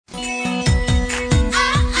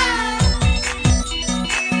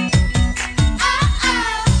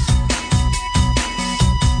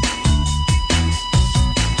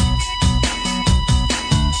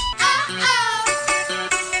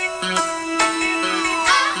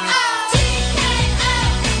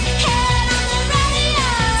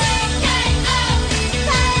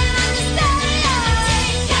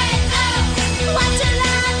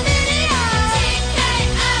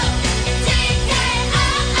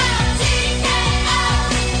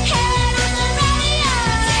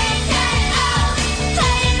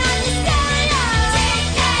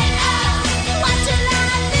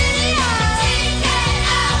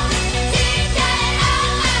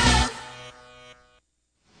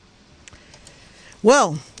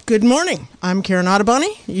Well, good morning. I'm Karen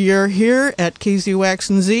Ottoboni. You're here at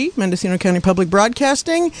KZUX&Z, Mendocino County Public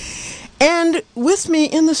Broadcasting. And with me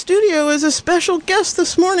in the studio is a special guest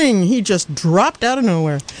this morning. He just dropped out of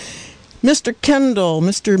nowhere. Mr. Kendall,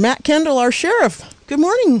 Mr. Matt Kendall, our sheriff. Good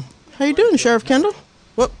morning. How you doing, Sheriff Kendall?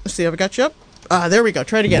 Whoop, let's see if I got you up. There we go.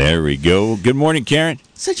 Try it again. There we go. Good morning, Karen.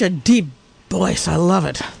 Such a deep voice. I love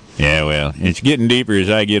it. Yeah, well, it's getting deeper as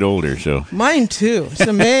I get older, so. Mine, too. It's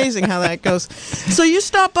amazing how that goes. So you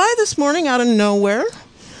stopped by this morning out of nowhere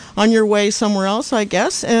on your way somewhere else, I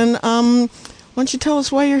guess. And why don't you tell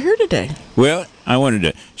us why you're here today? Well, I wanted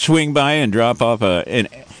to swing by and drop off a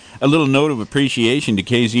little note of appreciation to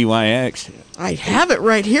KZYX. I have it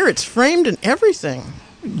right here. It's framed and everything.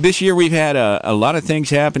 This year we've had a lot of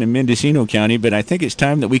things happen in Mendocino County, but I think it's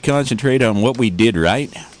time that we concentrate on what we did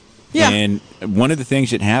right. Yeah. And one of the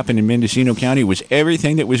things that happened in Mendocino County was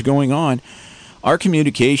everything that was going on. Our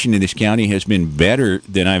communication in this county has been better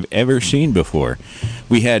than I've ever seen before.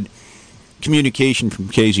 We had communication from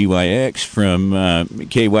KZYX, from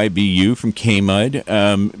KYBU, from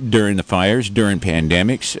KMUD during the fires, during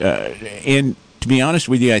pandemics. And to be honest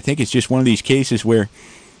with you, I think it's just one of these cases where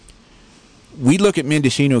we look at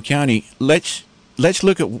Mendocino County, let's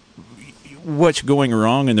look at what's going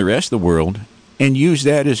wrong in the rest of the world and use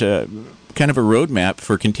that as a kind of a roadmap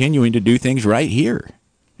for continuing to do things right here.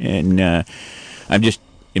 And it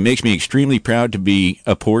makes me extremely proud to be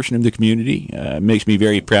a portion of the community. It makes me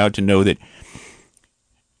very proud to know that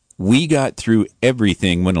we got through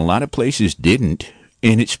everything when a lot of places didn't,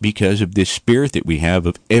 and it's because of this spirit that we have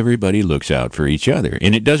of everybody looks out for each other.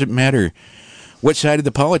 And it doesn't matter what side of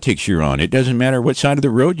the politics you're on. It doesn't matter what side of the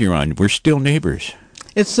road you're on. We're still neighbors.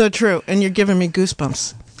 It's so true, and you're giving me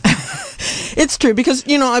goosebumps. It's true, because,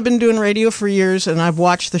 I've been doing radio for years, and I've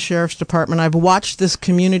watched the Sheriff's Department. I've watched this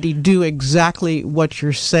community do exactly what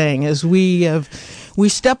you're saying. As we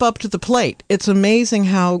step up to the plate, it's amazing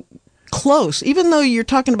how close, even though you're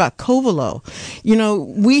talking about Covelo,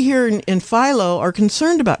 we here in Philo are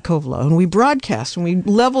concerned about Covelo, and we broadcast and we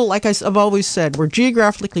level, like I've always said, we're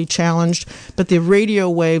geographically challenged, but the radio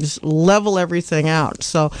waves level everything out.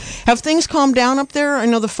 So have things calmed down up there? I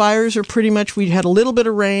know the fires are pretty much, we had a little bit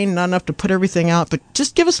of rain, not enough to put everything out, but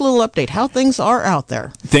just give us a little update, how things are out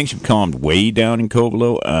there. Things have calmed way down in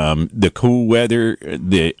Covelo. The cool weather,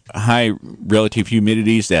 the high relative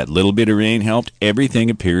humidities, that little bit of rain helped. Everything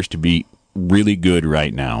appears to be really good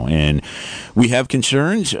right now, and we have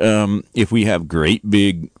concerns. If we have great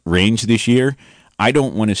big rains this year, I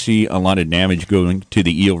don't want to see a lot of damage going to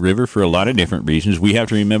the Eel River for a lot of different reasons. We have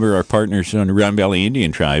to remember our partners on the Round Valley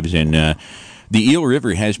Indian tribes, and the Eel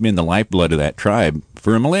River has been the lifeblood of that tribe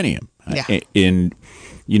for a millennium. Yeah. And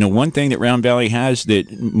one thing that Round Valley has that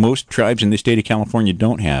most tribes in the state of California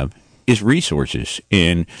don't have is resources.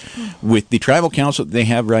 And with the tribal council that they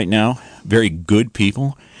have right now, very good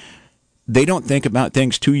people, they don't think about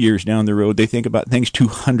things 2 years down the road. They think about things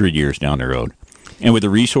 200 years down the road. And with the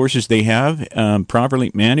resources they have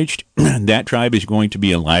properly managed, that tribe is going to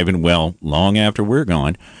be alive and well long after we're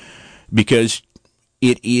gone, because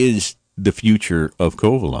it is the future of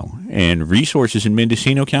Covelo. And resources in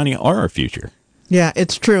Mendocino County are our future. Yeah,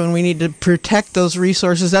 it's true, and we need to protect those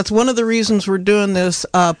resources. That's one of the reasons we're doing this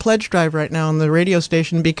pledge drive right now on the radio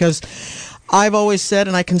station, because I've always said,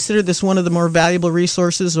 and I consider this one of the more valuable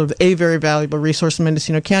resources, of a very valuable resource in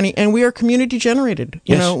Mendocino County, and we are community generated.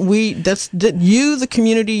 Yes. You, the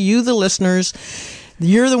community, you, the listeners,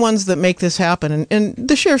 you're the ones that make this happen, and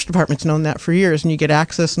the Sheriff's Department's known that for years, and you get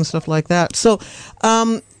access and stuff like that. So,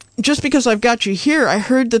 just because I've got you here, I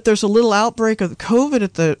heard that there's a little outbreak of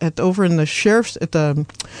COVID over in the sheriff's at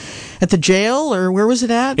the jail, or where was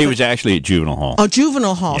it at? It was actually at Juvenile Hall. Oh,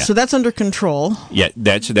 Juvenile Hall. Yeah. So that's under control. Yeah,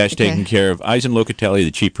 that's taken care of. Eisen Locatelli,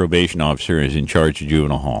 the chief probation officer, is in charge of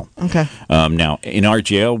Juvenile Hall. Okay. Now, in our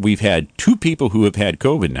jail, we've had 2 people who have had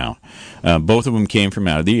COVID now. Both of them came from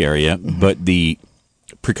out of the area, but the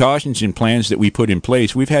precautions and plans that we put in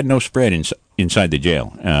place, we've had no spread inside the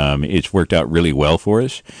jail. It's worked out really well for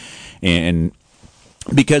us. And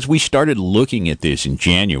because we started looking at this in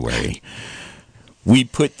January, we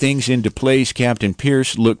put things into place. Captain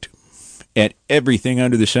Pierce looked at everything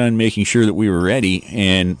under the sun, making sure that we were ready.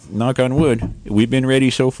 And knock on wood, we've been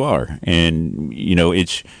ready so far. And,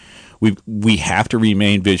 we have to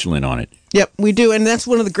remain vigilant on it. Yep, we do. And that's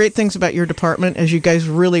one of the great things about your department, as you guys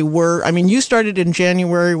really were. I mean, you started in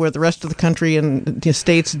January where the rest of the country and the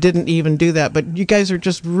states didn't even do that. But you guys are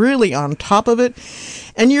just really on top of it.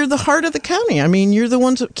 And you're the heart of the county. I mean, you're the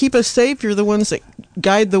ones that keep us safe. You're the ones that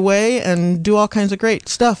guide the way and do all kinds of great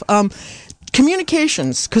stuff.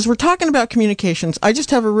 communications, because we're talking about communications. I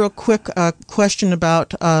just have a real quick question about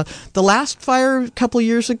the last fire a couple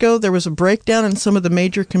years ago. There was a breakdown in some of the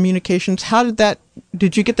major communications.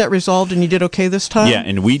 Did you get that resolved and you did okay this time? Yeah,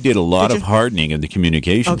 and we did a lot of hardening of the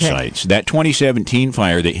communication sites. That 2017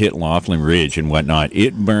 fire that hit Laughlin Ridge and whatnot,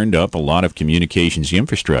 it burned up a lot of communications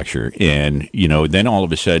infrastructure. And, then all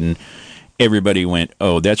of a sudden, everybody went,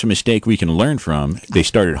 oh, that's a mistake we can learn from. They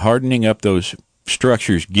started hardening up those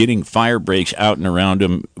structures, getting fire breaks out and around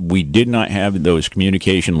them. We did not have those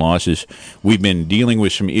communication losses. We've been dealing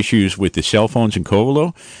with some issues with the cell phones in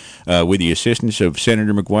Covelo. With the assistance of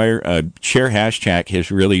Senator McGuire, Chair Haschak has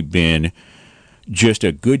really been just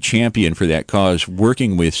a good champion for that cause,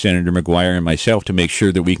 working with Senator McGuire and myself to make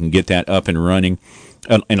sure that we can get that up and running.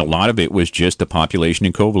 And a lot of it was just the population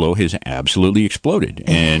in Covelo has absolutely exploded,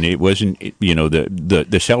 and it wasn't,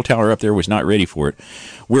 the cell tower up there was not ready for it.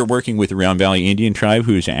 We're working with the Round Valley Indian Tribe,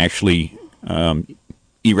 who's actually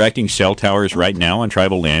erecting cell towers right now on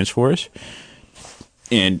tribal lands for us.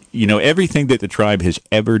 And, everything that the tribe has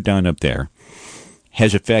ever done up there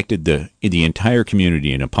has affected the entire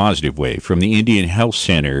community in a positive way, from the Indian Health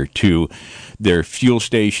Center to their fuel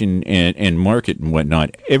station and market and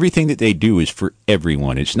whatnot. Everything that they do is for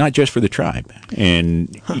everyone. It's not just for the tribe.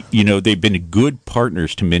 And, they've been good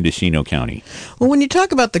partners to Mendocino County. Well, when you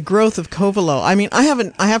talk about the growth of Covelo,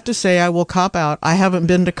 I have to say, I will cop out. I haven't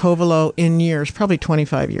been to Covelo in years, probably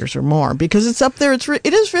 25 years or more, because it's up there.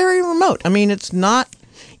 It is very remote. It's not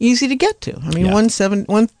easy to get to.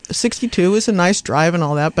 162 is a nice drive and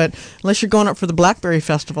all that, but unless you're going up for the Blackberry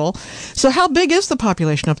Festival. So how big is the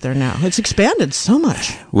population up there now? It's expanded so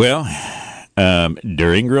much. Well,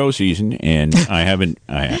 during grow season, and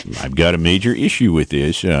I've got a major issue with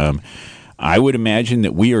this. I would imagine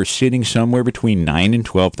that we are sitting somewhere between 9,000 and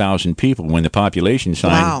 12,000 people when the population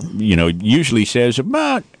sign, usually says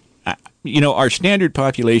about, our standard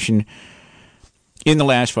population in the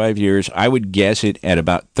last 5 years, I would guess it at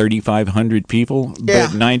about 3,500 people,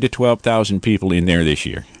 but 9,000 to 12,000 people in there this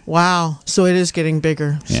year. Wow. So it is getting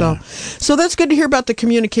bigger. Yeah. So that's good to hear about the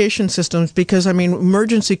communication systems, because,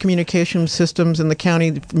 emergency communication systems in the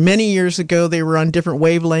county, many years ago, they were on different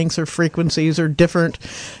wavelengths or frequencies or different,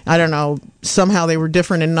 somehow they were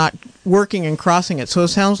different and not working and crossing it. So it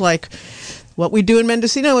sounds like what we do in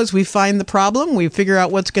Mendocino is we find the problem, we figure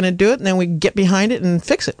out what's going to do it, and then we get behind it and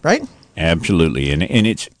fix it, right? Absolutely, and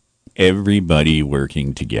it's everybody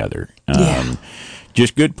working together.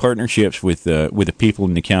 Just good partnerships with the people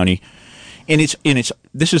in the county, and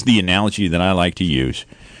this is the analogy that I like to use.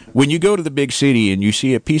 When you go to the big city and you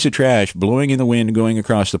see a piece of trash blowing in the wind going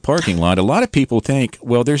across the parking lot, a lot of people think,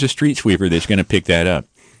 well, there's a street sweeper that's going to pick that up.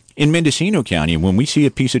 In Mendocino County, when we see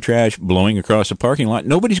a piece of trash blowing across the parking lot,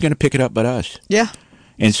 nobody's going to pick it up but us. Yeah.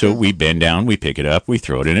 And so we bend down, we pick it up, we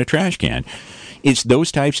throw it in a trash can. It's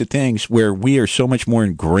those types of things where we are so much more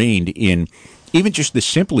ingrained in even just the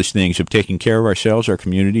simplest things of taking care of ourselves, our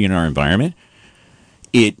community, and our environment.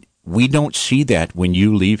 We don't see that when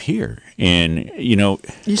you leave here. And,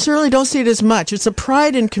 you certainly don't see it as much. It's a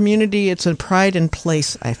pride in community. It's a pride in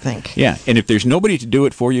place, I think. Yeah. And if there's nobody to do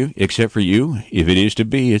it for you except for you, if it is to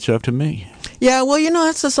be, it's up to me. Yeah, well,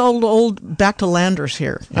 that's this old back to Landers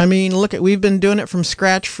here. We've been doing it from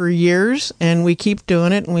scratch for years, and we keep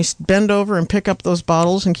doing it, and we bend over and pick up those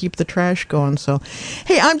bottles and keep the trash going. So,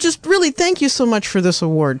 hey, I'm just really thank you so much for this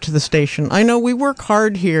award to the station. I know we work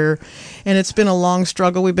hard here, and it's been a long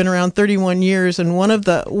struggle. We've been around 31 years, and one of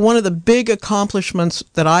the big accomplishments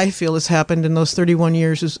that I feel has happened in those 31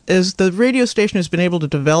 years is the radio station has been able to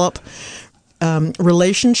develop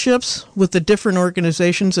relationships with the different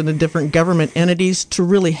organizations and the different government entities to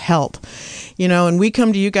really help, and we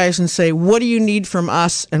come to you guys and say, what do you need from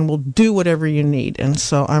us? And we'll do whatever you need. And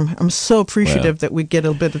so I'm so appreciative that we get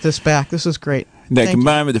a bit of this back. This is great. That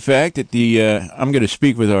combined with the fact that I'm going to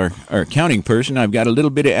speak with our accounting person. I've got a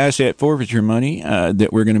little bit of asset forfeiture money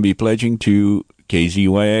that we're going to be pledging to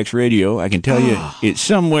KZYX Radio. I can tell you it's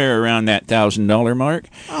somewhere around that $1,000 mark.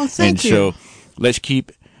 Oh, thank you. And so let's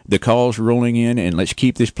keep the calls rolling in, and let's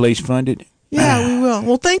keep this place funded. Yeah, we will.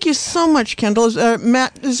 Well, thank you so much, Kendall.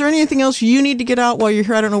 Matt, is there anything else you need to get out while you're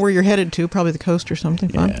here? I don't know where you're headed to, probably the coast or something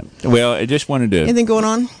fun. Yeah. Well, I just wanted to... Anything going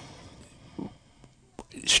on?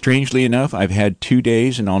 Strangely enough, I've had 2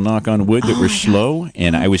 days, and I'll knock on wood, that were slow,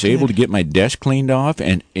 and I was able to get my desk cleaned off,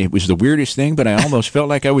 and it was the weirdest thing, but I almost felt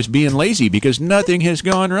like I was being lazy because nothing has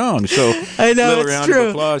gone wrong. So, I know, little round of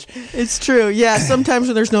applause. It's true. Yeah, sometimes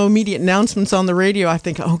when there's no immediate announcements on the radio, I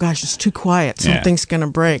think, oh gosh, it's too quiet. Something's going to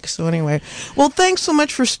break. So anyway, well, thanks so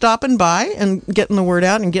much for stopping by and getting the word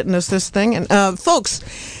out and getting us this thing. And folks,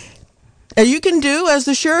 You can do, as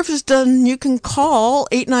the sheriff has done, you can call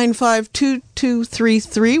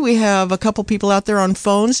 895-2233. We have a couple people out there on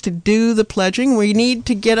phones to do the pledging. We need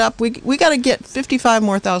to get up. We got to get $55,000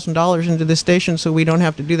 more into this station so we don't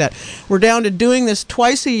have to do that. We're down to doing this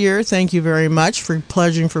twice a year. Thank you very much for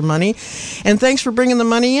pledging for money. And thanks for bringing the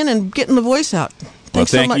money in and getting the voice out.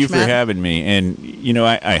 Thanks well, thank so much, you for Matt. having me. And, you know,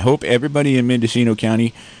 I hope everybody in Mendocino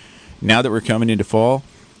County, now that we're coming into fall,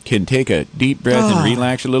 can take a deep breath and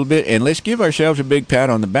relax a little bit, and let's give ourselves a big pat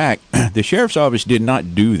on the back. The sheriff's office did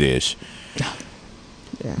not do this. Yeah.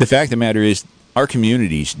 The fact of the matter is, our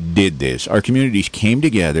communities did this. Our communities came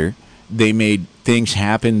together. They made things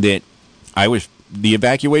happen the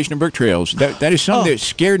evacuation of Brook Trails. That is something that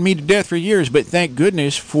scared me to death for years, but thank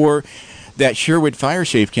goodness for that Sherwood Fire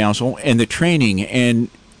Safe Council and the training. And,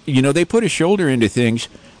 you know, they put a shoulder into things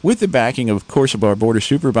with the backing, of course, of our Board of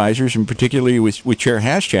Supervisors, and particularly with Chair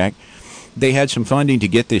Haschak. They had some funding to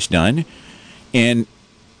get this done. And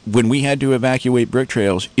when we had to evacuate Brook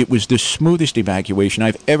Trails, it was the smoothest evacuation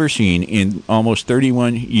I've ever seen in almost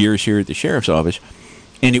 31 years here at the Sheriff's Office.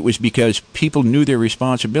 And it was because people knew their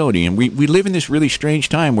responsibility. And we live in this really strange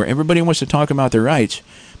time where everybody wants to talk about their rights,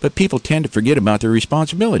 but people tend to forget about their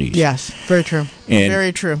responsibilities. Yes, very true. And,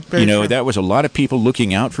 very true. Very you know, true. that was a lot of people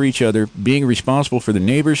looking out for each other, being responsible for the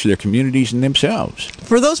neighbors, for their communities, and themselves.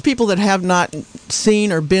 For those people that have not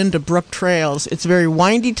seen or been to Brook Trails, it's very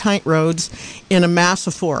windy, tight roads in a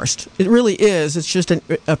massive forest. It really is. It's just a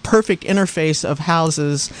perfect interface of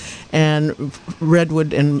houses and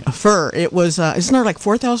redwood and fir. It was, isn't there like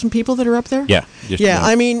 4,000 people that are up there? Yeah.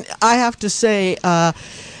 I mean, I have to say,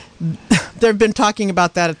 they've been talking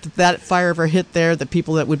about that if that fire ever hit there, the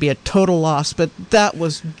people that would be a total loss, but that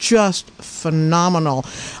was just phenomenal.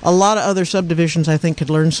 A lot of other subdivisions, I think,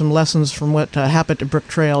 could learn some lessons from what happened to Brook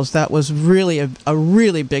Trails. That was really a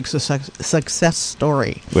really big success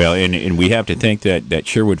story. Well, and we have to thank that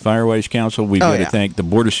Sherwood Firewise Council. We've got to thank the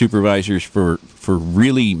Board of Supervisors for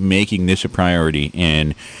really making this a priority,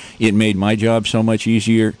 and it made my job so much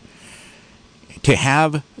easier. To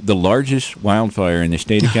have the largest wildfire in the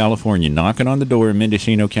state of California knocking on the door in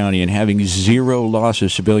Mendocino County and having zero loss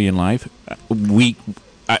of civilian life,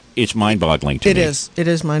 it's mind-boggling to me. It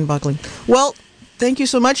is mind-boggling. Well, thank you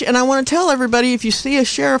so much. And I want to tell everybody, if you see a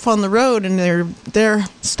sheriff on the road and they're there,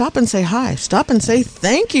 stop and say hi. Stop and say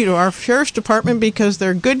thank you to our sheriff's department, because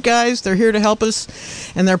they're good guys. They're here to help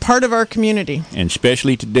us, and they're part of our community. And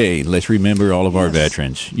especially today, let's remember all of our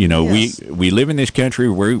veterans. You know, we live in this country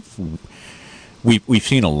where We've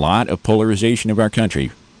seen a lot of polarization of our country,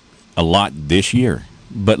 a lot this year.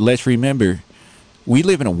 But let's remember, we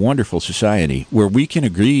live in a wonderful society where we can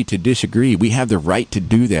agree to disagree. We have the right to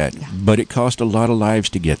do that, but it cost a lot of lives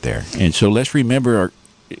to get there. And so let's remember,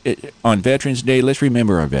 on Veterans Day, let's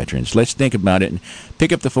remember our veterans. Let's think about it and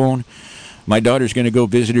pick up the phone. My daughter's going to go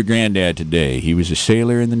visit her granddad today. He was a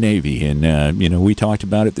sailor in the Navy, and we talked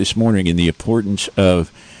about it this morning and the importance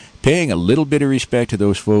of paying a little bit of respect to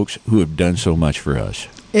those folks who have done so much for us.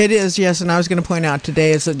 It is, yes, and I was going to point out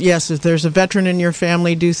today is that, yes, if there's a veteran in your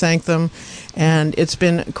family, do thank them, and it's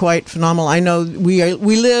been quite phenomenal. I know we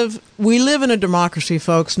live in a democracy,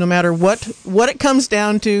 folks. No matter what it comes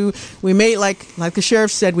down to, we may, like the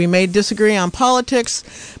sheriff said, we may disagree on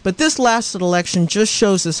politics, but this last election just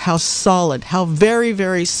shows us how very,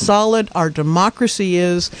 very solid our democracy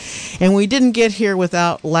is, and we didn't get here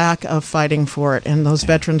without lack of fighting for it, and those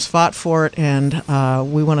veterans fought for it, and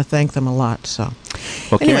we want to thank them a lot. So.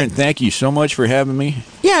 Well, anyway. Karen, thank you so much for having me.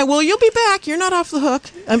 Yeah, well, you'll be back. You're not off the hook.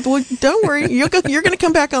 Don't worry. You're going to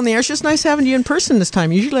come back on the air. It's just nice having you in person this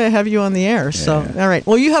time. Usually I have you on the air. So, all right.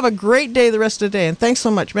 Well, you have a great day the rest of the day. And thanks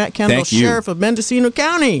so much, Matt Kendall, Sheriff of Mendocino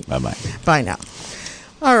County. Bye-bye. Bye now.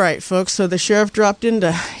 All right, folks. So the sheriff dropped in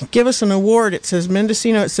to give us an award. It says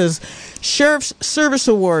Mendocino. It says Sheriff's Service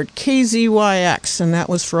Award, KZYX. And that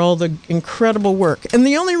was for all the incredible work. And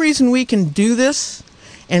the only reason we can do this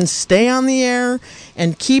and stay on the air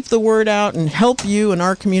and keep the word out and help you and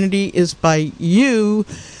our community is by you,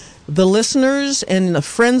 the listeners and the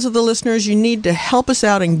friends of the listeners. You need to help us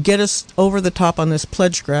out and get us over the top on this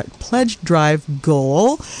pledge drive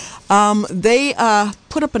goal. They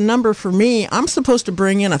put up a number for me. I'm supposed to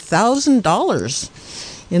bring in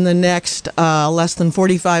 $1,000 in the next less than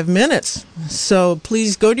 45 minutes. So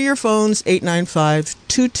please go to your phones,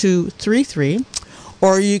 895-2233.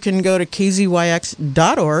 Or you can go to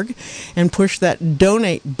kzyx.org and push that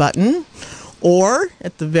donate button. Or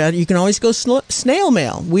you can always go snail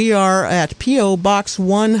mail. We are at P.O. Box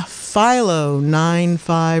 1, Philo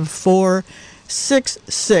 954,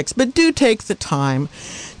 888-898-6666. But do take the time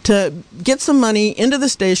to get some money into the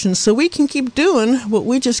station so we can keep doing what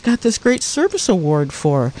we just got this great service award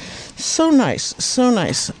for. So nice, so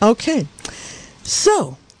nice. Okay,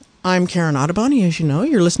 so I'm Karen Ottoboni, as you know.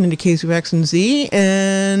 You're listening to KZUX and Z,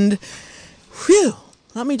 and whew,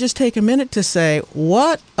 let me just take a minute to say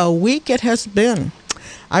what a week it has been.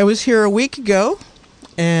 I was here a week ago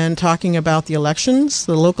and talking about the elections,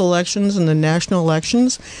 the local elections and the national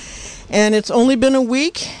elections, and it's only been a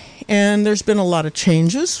week, and there's been a lot of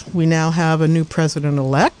changes. We now have a new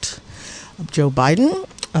president-elect, Joe Biden,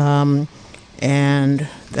 and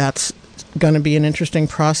that's going to be an interesting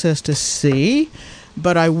process to see.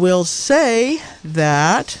 But I will say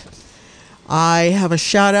that I have a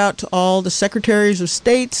shout out to all the secretaries of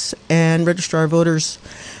states and registrar voters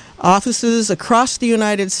offices across the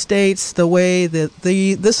United States. The way that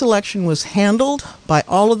this election was handled by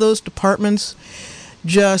all of those departments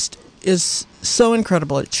just is so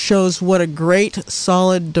incredible. It shows what a great,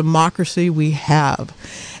 solid democracy we have.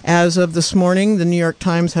 As of this morning, the New York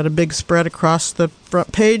Times had a big spread across the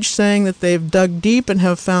front page saying that they've dug deep and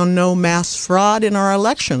have found no mass fraud in our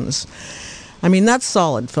elections. I mean, that's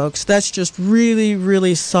solid, folks. That's just really,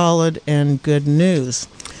 really solid and good news.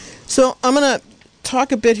 So I'm going to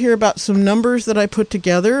talk a bit here about some numbers that I put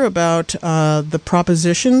together about the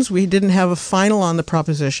propositions. We didn't have a final on the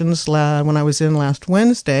propositions when I was in last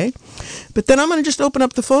Wednesday. But then I'm going to just open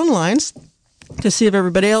up the phone lines to see if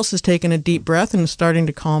everybody else is taking a deep breath and starting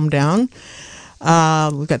to calm down.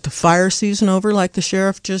 We've got the fire season over, like the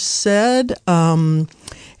sheriff just said. And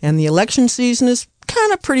the election season is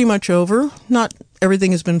kind of pretty much over. Not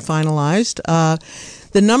everything has been finalized.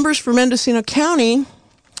 The numbers for Mendocino County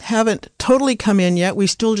haven't totally come in yet. We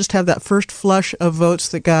still just have that first flush of votes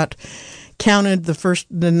that got counted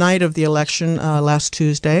the night of the election last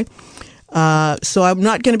Tuesday. So I'm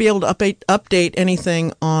not going to be able to update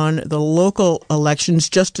anything on the local elections,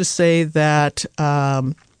 just to say that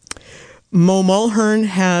Mo Mulhern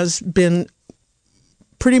has been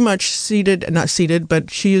pretty much not seated, but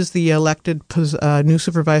she is the elected new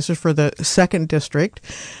supervisor for the 2nd District.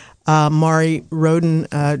 Mari Roden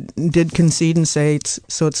did concede and say it's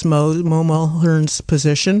Mo Mulhern's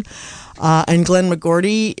position. And Glenn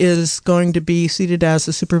McGordy is going to be seated as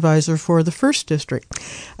the supervisor for the 1st District.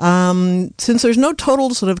 Since there's no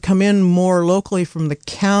totals that have come in more locally from the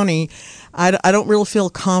county, I don't really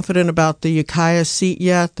feel confident about the Ukiah seat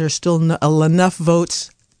yet. There's still enough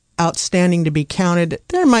votes outstanding to be counted.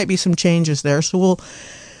 There might be some changes there, so we'll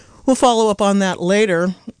follow up on that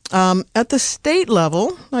later. At the state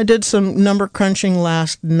level, I did some number crunching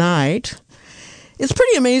last night. It's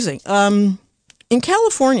pretty amazing. In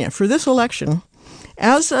California, for this election,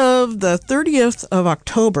 as of the 30th of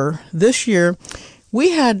October this year,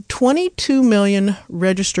 we had 22 million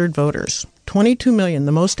registered voters. 22 million,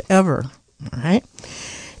 the most ever. All right.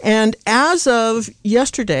 And as of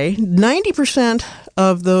yesterday, 90%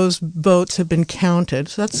 of those votes have been counted.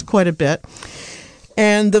 So that's quite a bit.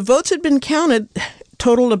 And the votes had been counted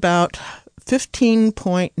totaled about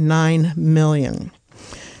 15.9 million.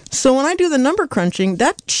 So when I do the number crunching,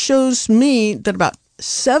 that shows me that about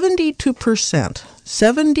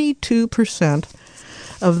 72%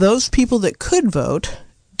 of those people that could vote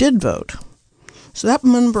did vote. So that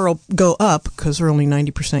number will go up because they're only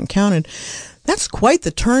 90% counted. That's quite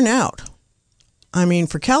the turnout. I mean,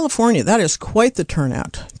 for California, that is quite the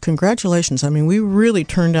turnout. Congratulations. I mean, we really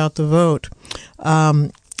turned out the vote.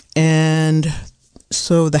 And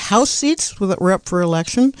so the House seats that were up for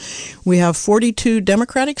election, we have 42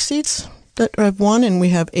 Democratic seats that have won, and we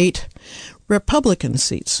have 8 Republican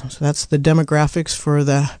seats. So that's the demographics for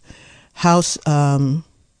the House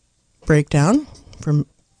breakdown from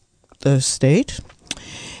the state.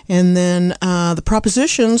 And then the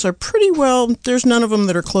propositions are pretty well, there's none of them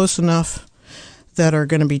that are close enough that are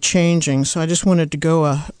going to be changing. So I just wanted to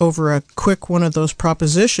go over a quick one of those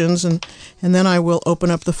propositions, and then I will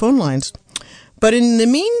open up the phone lines. But in the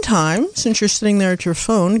meantime, since you're sitting there at your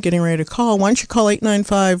phone getting ready to call, why don't you call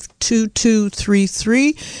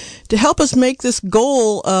 895-2233 to help us make this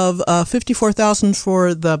goal of $54,000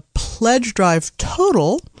 for the pledge drive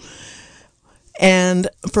total. And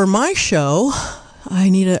for my show, I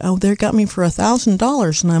need they got me for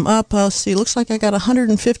 $1,000, and I'm up. See, looks like I got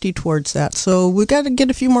 $150 towards that. So we got to get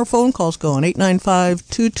a few more phone calls going.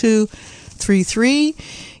 895-2233,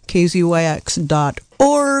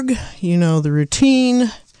 KZYX.org. You know the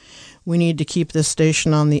routine. We need to keep this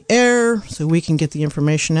station on the air so we can get the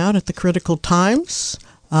information out at the critical times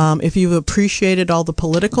If you've appreciated all the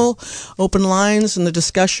political open lines and the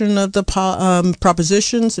discussion of the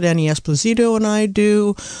propositions that Annie Esposito and I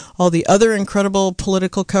do, all the other incredible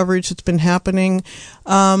political coverage that's been happening,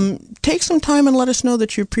 take some time and let us know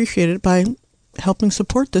that you appreciate it by helping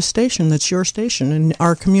support this station that's your station and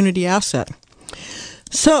our community asset.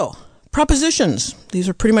 So, propositions. These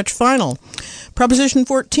are pretty much final. Proposition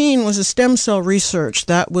 14 was a stem cell research.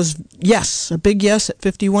 That was yes, a big yes at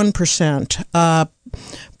 51%.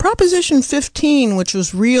 Proposition 15, which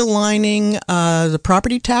was realigning the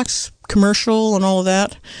property tax, commercial, and all of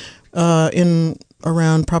that in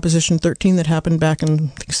around Proposition 13 that happened back in,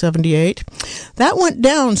 I think, 78. That went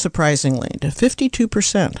down, surprisingly, to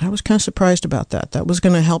 52%. I was kind of surprised about that. That was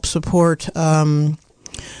going to help support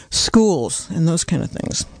schools and those kind of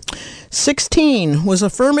things. 16 was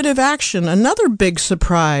affirmative action, another big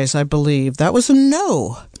surprise, I believe. That was a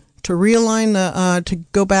no to realign to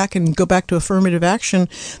go back to affirmative action.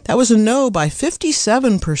 That was a no by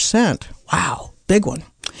 57%. Wow, big one.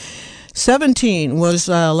 17 was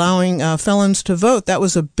allowing felons to vote. That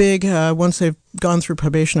was a big, once they've gone through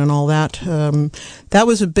probation and all that, that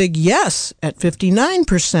was a big yes at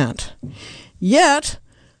 59%. Yet,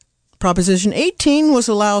 Proposition 18 was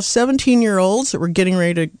allow 17-year-olds that were getting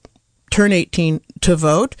ready to turn 18 to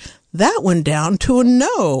vote. That went down to a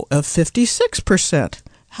no of 56%.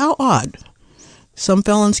 How odd. Some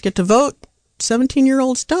felons get to vote,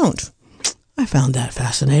 17-year-olds don't. I found that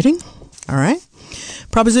fascinating. All right.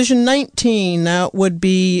 Proposition 19, that would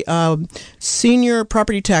be senior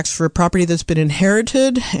property tax for a property that's been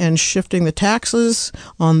inherited and shifting the taxes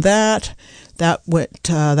on that. That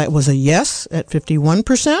was a yes at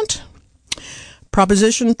 51%.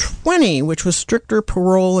 Proposition 20, which was stricter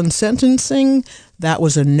parole and sentencing, that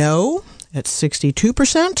was a no at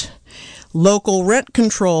 62%. Local rent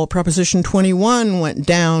control, Proposition 21, went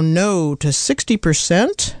down no to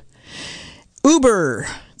 60%. Uber,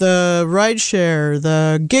 the rideshare,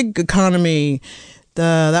 the gig economy,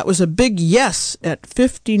 that was a big yes at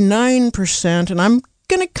 59%. And I'm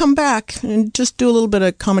going to come back and just do a little bit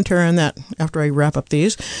of commentary on that after I wrap up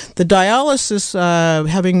these. The dialysis,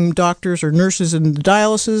 having doctors or nurses in the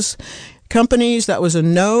dialysis companies, that was a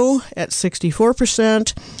no at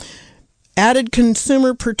 64%. Added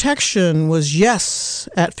consumer protection was yes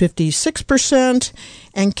at 56%,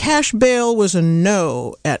 and cash bail was a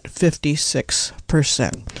no at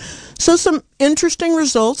 56%. So some interesting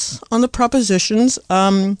results on the propositions.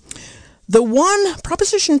 The one,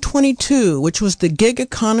 Proposition 22, which was the gig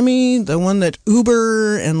economy, the one that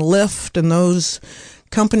Uber and Lyft and those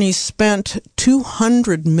companies spent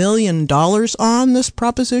 $200 million on this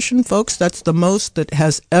proposition, folks. That's the most that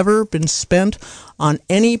has ever been spent on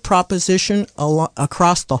any proposition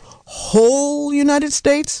across the whole United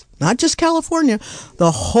States, not just California,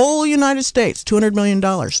 the whole United States, $200 million.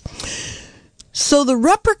 So the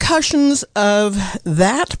repercussions of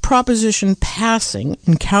that proposition passing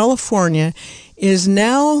in California is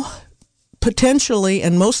now potentially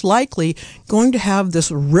and most likely going to have this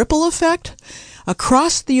ripple effect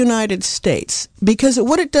across the United States, because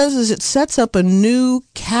what it does is it sets up a new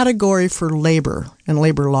category for labor and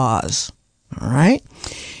labor laws. All right?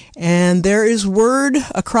 And there is word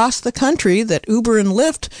across the country that Uber and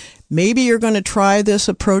Lyft, maybe you're going to try this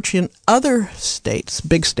approach in other states,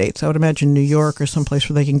 big states. I would imagine New York or someplace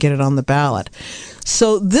where they can get it on the ballot.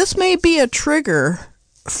 So this may be a trigger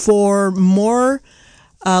for more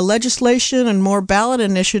legislation and more ballot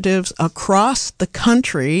initiatives across the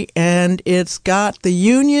country, and it's got the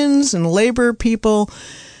unions and labor people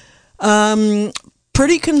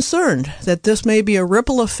pretty concerned that this may be a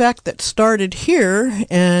ripple effect that started here,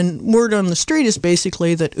 and word on the street is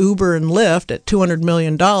basically that Uber and Lyft at $200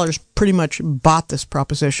 million pretty much bought this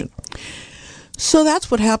proposition. So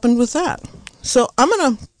that's what happened with that. So I'm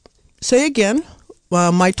going to say again,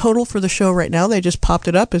 my total for the show right now, they just popped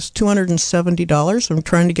it up, is $270. I'm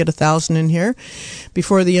trying to get 1,000 in here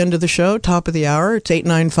before the end of the show, top of the hour. It's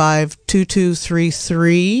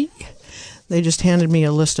 895-2233. They just handed me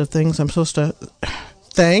a list of things I'm supposed to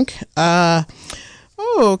thank.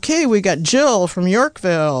 Okay, we got Jill from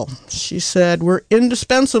Yorkville. She said, we're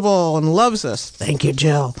indispensable and loves us. Thank you,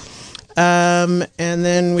 Jill. And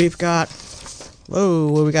then we got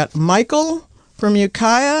Michael from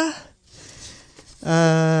Ukiah.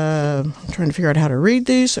 I'm trying to figure out how to read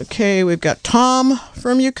these. Okay, we've got Tom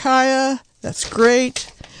from Ukiah. That's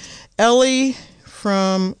great. Ellie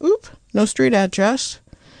from, no street address.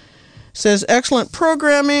 Says, excellent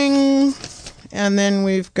programming. And then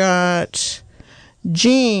we've got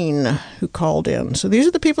Jean, who called in. So these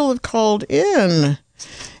are the people who have called in.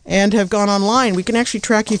 and have gone online. We can actually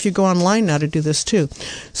track you if you go online now to do this too.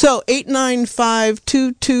 So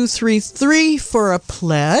 895-2233 for a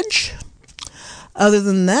pledge. Other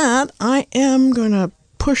than that, I am going to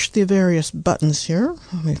push the various buttons here.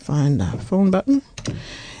 Let me find the phone button.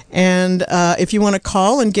 And if you want to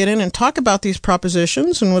call and get in and talk about these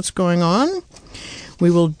propositions and what's going on,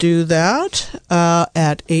 we will do that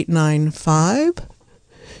at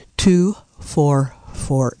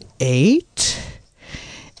 895-2448.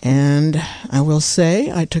 And I will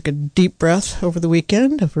say I took a deep breath over the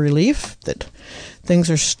weekend of relief that things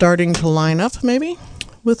are starting to line up maybe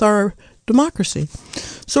with our democracy.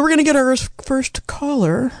 So we're going to get our first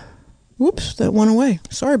caller. Whoops, that went away.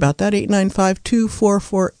 Sorry about that.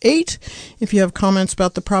 895-2448. If you have comments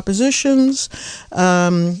about the propositions,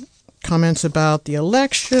 comments about the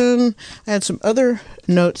election. I had some other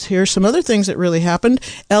notes here, some other things that really happened.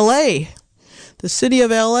 L.A., the city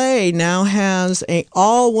of L.A. now has a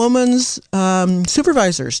all-women's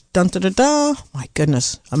supervisors. Dun-da-da-da. My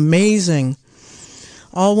goodness, amazing.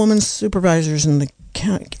 All-women's supervisors in the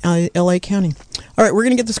L.A. County. All right, we're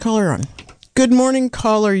going to get this caller on. Good morning,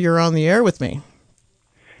 caller. You're on the air with me.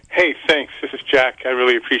 Hey, thanks. This is Jack. I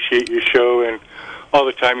really appreciate your show and all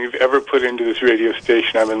the time you've ever put into this radio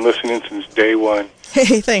station. I've been listening since day one.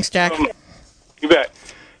 Hey, thanks, Jack. You bet.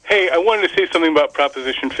 Hey, I wanted to say something about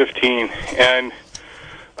Proposition 15, and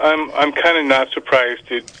I'm kind of not surprised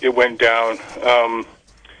it went down. I'm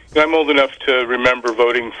old enough to remember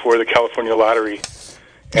voting for the California lottery,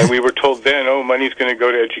 and we were told then, oh, money's going to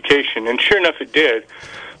go to education, and sure enough, it did.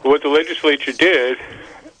 But what the legislature did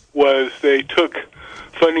was they took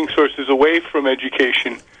funding sources away from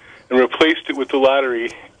education and replaced it with the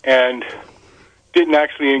lottery and didn't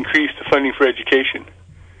actually increase the funding for education.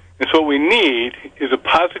 And so what we need is a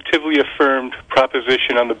positively affirmed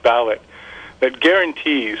proposition on the ballot that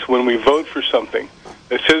guarantees when we vote for something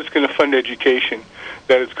that says it's going to fund education,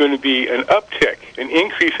 that it's going to be an uptick, an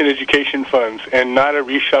increase in education funds, and not a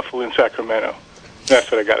reshuffle in Sacramento.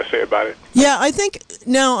 That's what I got to say about it. Yeah, I think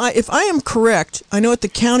now, if I am correct, I know at the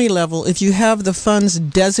county level, if you have the funds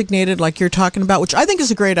designated like you're talking about, which I think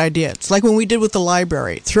is a great idea. It's like when we did with the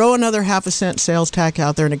library. Throw another 50 cent sales tax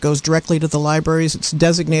out there and it goes directly to the libraries. It's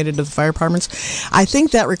designated to the fire departments. I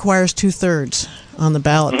think that requires 2/3 on the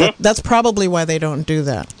ballot. Mm-hmm. That's probably why they don't do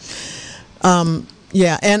that.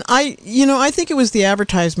 Yeah, and I think it was the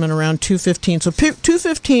advertisement around 215. So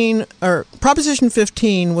 215 or Proposition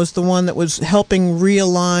 15 was the one that was helping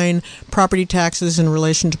realign property taxes in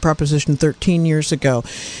relation to Proposition 13 years ago.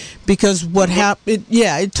 Because what happened,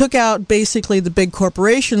 it took out basically the big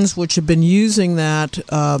corporations which have been using that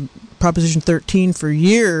Proposition 13 for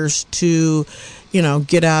years to,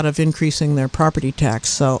 get out of increasing their property tax.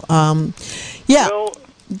 So,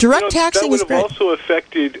 direct taxing is great. That would have also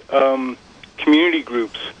affected community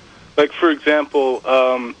groups, like for example,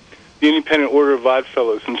 the Independent Order of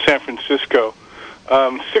Oddfellows in San Francisco.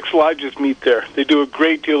 6 lodges meet there. They do a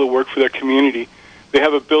great deal of work for their community. They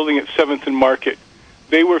have a building at 7th and Market.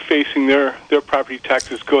 They were facing their property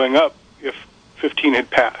taxes going up if 15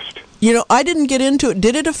 had passed. I didn't get into it.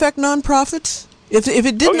 Did it affect nonprofits? If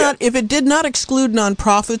it did not exclude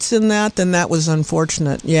nonprofits in that, then that was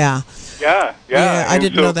unfortunate. Yeah, I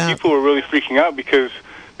didn't know that. People were really freaking out because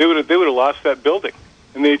they would have lost that building,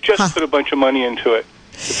 and they just put a bunch of money into it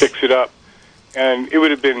to fix it up, and it would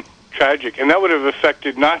have been tragic. And that would have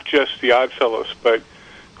affected not just the Oddfellows, but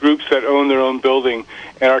groups that own their own building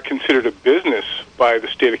and are considered a business by the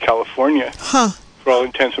state of California for all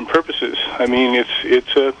intents and purposes. I mean,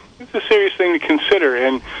 it's a serious thing to consider,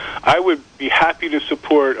 and I would be happy to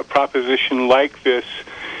support a proposition like this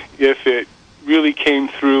if it really came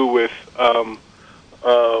through with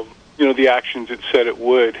the actions it said it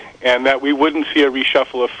would, and that we wouldn't see a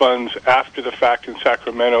reshuffle of funds after the fact in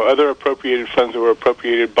Sacramento, other appropriated funds that were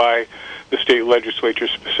appropriated by the state legislature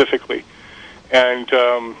specifically. And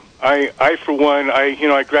I for one,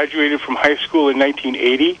 I graduated from high school in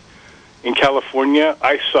 1980 in California.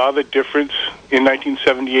 I saw the difference in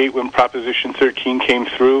 1978 when Proposition 13 came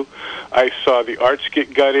through. I saw the arts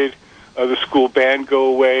get gutted, the school band go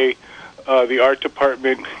away, the art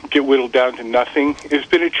department get whittled down to nothing. It's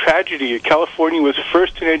been a tragedy. California was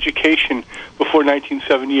first in education before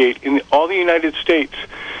 1978 in all the United States,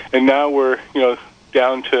 and now we're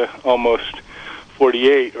down to almost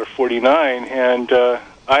 48 or 49. And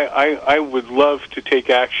I would love to take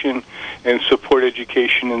action and support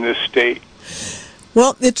education in this state.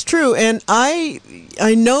 Well, it's true, and I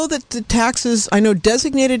know that the taxes, I know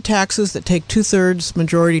designated taxes that take 2/3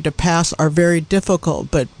 majority to pass are very difficult,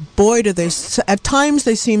 but boy, do they, at times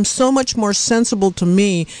they seem so much more sensible to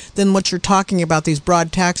me than what you're talking about, these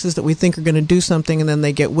broad taxes that we think are going to do something, and then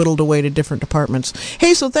they get whittled away to different departments.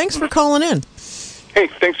 Hey, so thanks for calling in. Hey,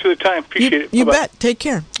 thanks for the time. Appreciate it. You Bye-bye. bet. Take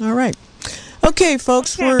care. All right. Okay,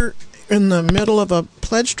 folks, we're in the middle of a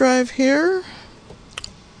pledge drive here.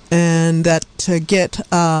 And that to get,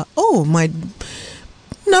 my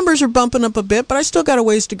numbers are bumping up a bit, but I still got a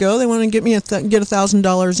ways to go. They want to get me get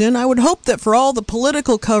 $1,000 in. I would hope that for all the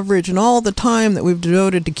political coverage and all the time that we've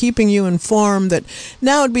devoted to keeping you informed, that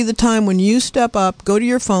now would be the time when you step up, go to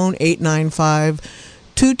your phone,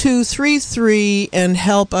 895-2233, and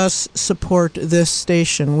help us support this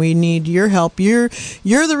station. We need your help. You're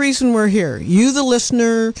the reason we're here. You, the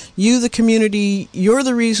listener, you, the community, you're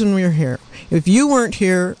the reason we're here. If you weren't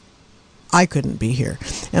here, I couldn't be here.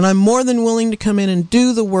 And I'm more than willing to come in and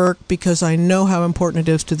do the work because I know how important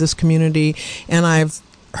it is to this community. And I've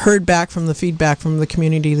heard back from the feedback from the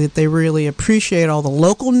community that they really appreciate all the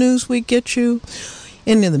local news we get you,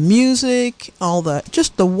 and the music, all the,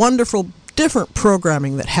 just the wonderful different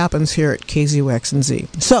programming that happens here at KZUX&Z.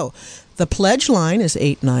 So the pledge line is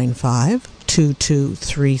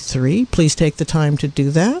 895-2233. Please take the time to do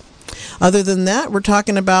that. Other than that, we're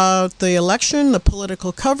talking about the election, the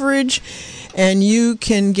political coverage, and you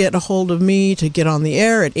can get a hold of me to get on the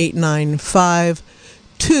air at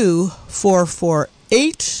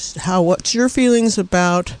 895-2448. What's your feelings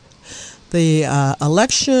about the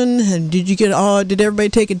election? And did everybody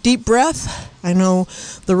take a deep breath? I know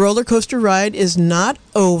the roller coaster ride is not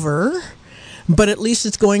over, but at least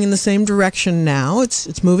it's going in the same direction now.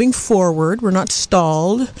 It's moving forward. We're not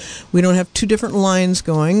stalled. We don't have two different lines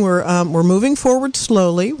going. We're moving forward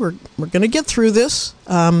slowly. We're going to get through this.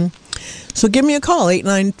 So give me a call,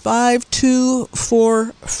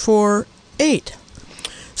 895-2448.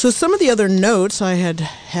 So some of the other notes I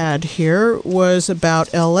had here was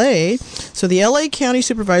about L.A. So the L.A. County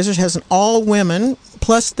Supervisors has an all-women,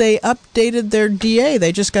 plus they updated their DA.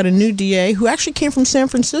 They just got a new DA who actually came from San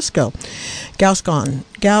Francisco, Gauss Kahn.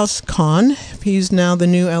 He's now the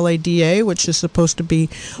new L.A. DA, which is supposed to be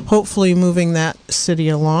hopefully moving that city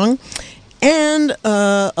along. And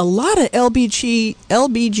a lot of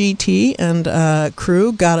LBGT and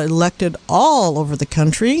crew got elected all over the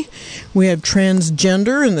country. We have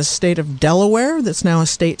transgender in the state of Delaware that's now a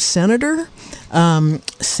state senator.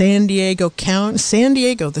 San Diego,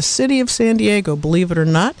 the city of San Diego, believe it or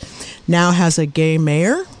not, now has a gay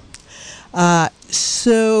mayor.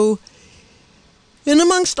 So in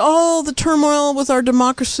amongst all the turmoil with our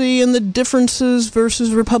democracy and the differences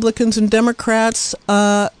versus Republicans and Democrats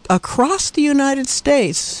across the United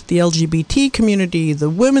States, the LGBT community, the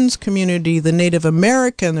women's community, the Native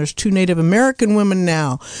American, there's 2 Native American women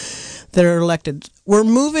now that are elected. We're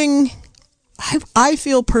moving, I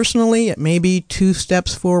feel personally, it may be 2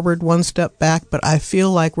 steps forward, 1 step back, but I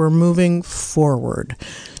feel like we're moving forward.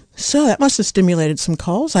 So that must have stimulated some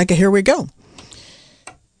calls. Here we go.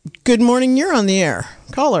 Good morning, you're on the air.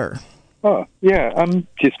 Caller. Oh, yeah, I'm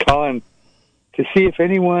just calling to see if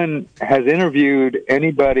anyone has interviewed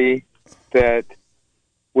anybody that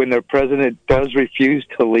when the president does refuse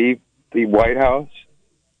to leave the White House,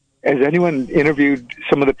 has anyone interviewed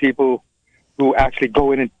some of the people who actually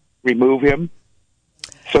go in and remove him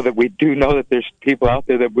so that we do know that there's people out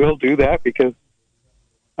there that will do that? Because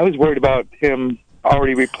I was worried about him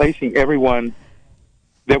already replacing everyone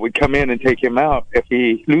that would come in and take him out if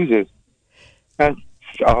he loses. That's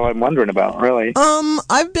all I'm wondering about, really.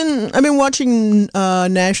 I've been watching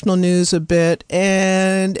national news a bit,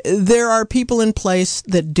 and there are people in place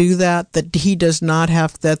that do that he does not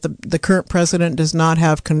have, that the current president does not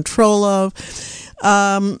have control of.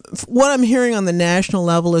 What I'm hearing on the national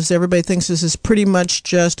level is everybody thinks this is pretty much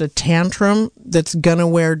just a tantrum that's gonna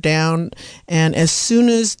wear down, and as soon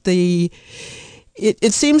as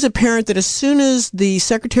it seems apparent that as soon as the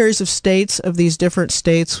secretaries of states of these different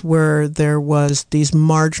states where there was these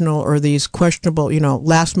marginal or these questionable,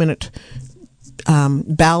 last minute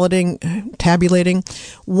balloting, tabulating,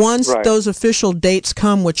 once those official dates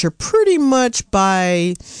come, which are pretty much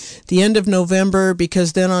by the end of November,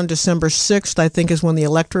 because then on December 6th, I think, is when the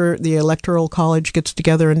Electoral College gets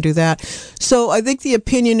together and do that. So I think the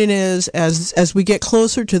opinion is, as we get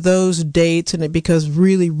closer to those dates and it becomes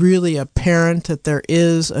really, really apparent that there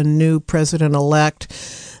is a new president-elect,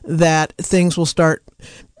 that things will start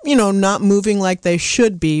not moving like they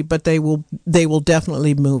should be, but they will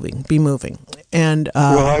definitely be moving. And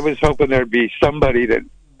well, I was hoping there'd be somebody that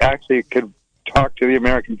actually could talk to the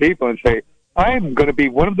American people and say, I'm going to be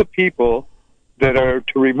one of the people that are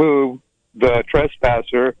to remove the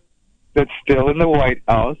trespasser that's still in the White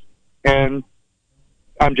House. And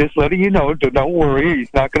I'm just letting you know, don't worry,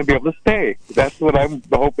 he's not going to be able to stay. That's what I'm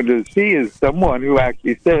hoping to see, is someone who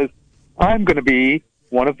actually says, I'm going to be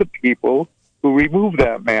one of the people who remove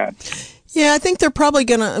that man. Yeah, I think they're probably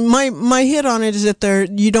gonna. My hit on it is that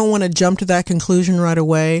you don't want to jump to that conclusion right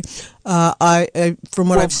away. I from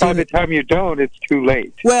what I've seen, by the time you don't, it's too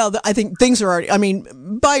late. Well, I think things are already. I mean,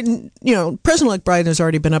 Biden. President-elect Biden has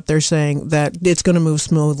already been up there saying that it's going to move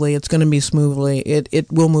smoothly. It's going to be smoothly. It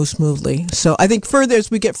will move smoothly. So I think further as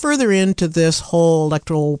we get further into this whole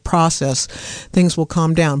electoral process, things will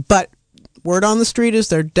calm down. But word on the street is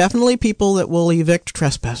there are definitely people that will evict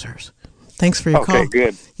trespassers. Thanks for your call. Okay,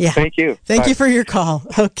 good. Yeah. Thank you. Thank you for your call.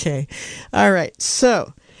 Okay. All right.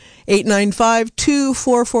 So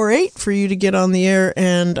 895-2448 for you to get on the air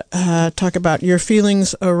and talk about your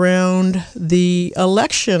feelings around the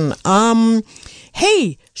election.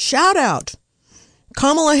 Hey, shout out.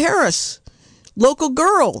 Kamala Harris, local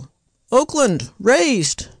girl, Oakland,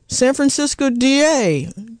 raised, San Francisco DA,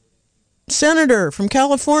 senator from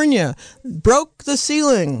California, broke the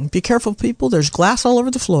ceiling. Be careful, people. There's glass all over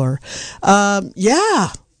the floor.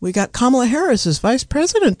 We got Kamala Harris as vice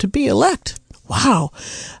president to be elect. Wow.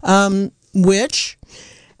 Which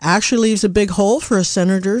actually leaves a big hole for a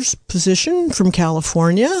senator's position from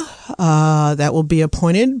California. That will be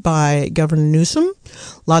appointed by Governor Newsom.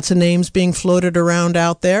 Lots of names being floated around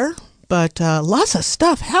out there, but lots of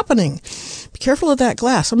stuff happening. Be careful of that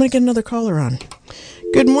glass. I'm going to get another caller on.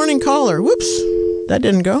 Good morning, caller. Whoops, that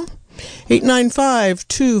didn't go.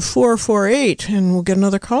 895-2448, and we'll get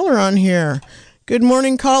another caller on here. Good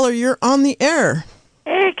morning, caller. You're on the air.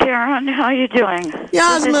 Hey, Karen. How you doing?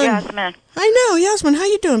 Yasmin. This is Yasmin. I know, Yasmin. How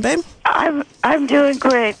you doing, babe? I'm doing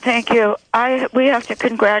great, thank you. We have to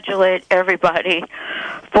congratulate everybody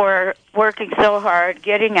for working so hard,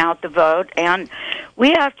 getting out the vote, and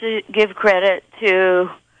we have to give credit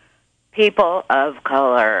to people of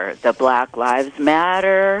color, the Black Lives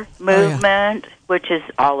Matter movement, which is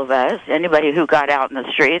all of us, anybody who got out in the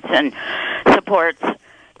streets and supports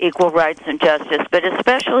equal rights and justice, but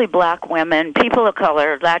especially black women, people of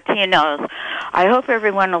color, Latinos. I hope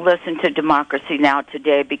everyone will listen to Democracy Now!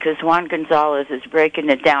 Today, because Juan Gonzalez is breaking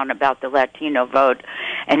it down about the Latino vote,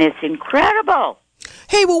 and it's incredible.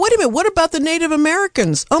 Hey, well, wait a minute. What about the Native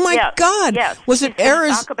Americans? Oh, my God. Yes. Was it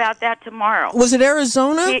Arizona? Talk about that tomorrow. Was it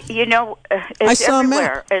Arizona? It's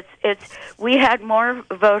everywhere. We had more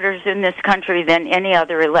voters in this country than any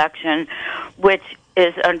other election, which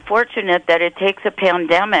is unfortunate that it takes a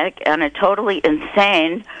pandemic and a totally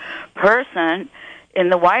insane person in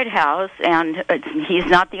the White House, and he's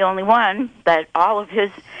not the only one, but all of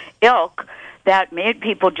his ilk that made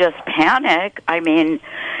people just panic. I mean,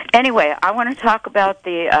 anyway, I want to talk about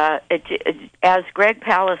as Greg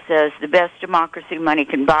Palast says, the best democracy money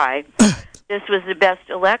can buy. This was the best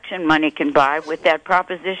election money can buy with that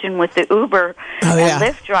proposition with the Uber and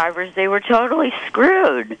Lyft drivers. They were totally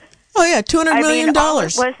screwed. Oh, yeah, $200 million. All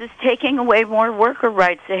it was is taking away more worker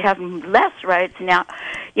rights. They have less rights now.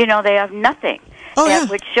 They have nothing.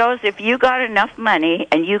 Which shows if you got enough money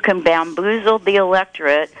and you can bamboozle the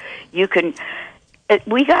electorate, you can.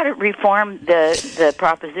 We got to reform the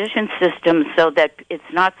proposition system so that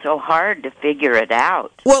it's not so hard to figure it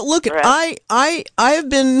out. Well, look, I have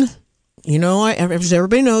been. As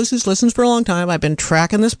everybody knows who's listens for a long time, I've been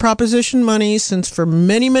tracking this proposition money since for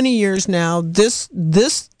many, many years now. This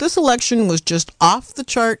election was just off the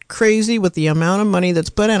chart crazy with the amount of money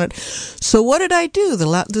that's put in it. So what did I do?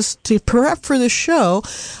 To prep for the show,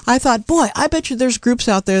 I thought, boy, I bet you there's groups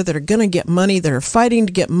out there that are going to get money, that are fighting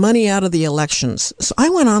to get money out of the elections. So I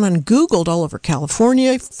went on and Googled all over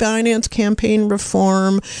California finance campaign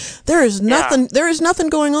reform. There is nothing. There is nothing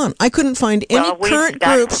going on. I couldn't find any current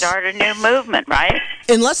groups. Start a new movement, right?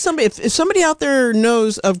 Unless if somebody out there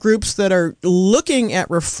knows of groups that are looking at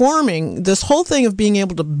reforming this whole thing of being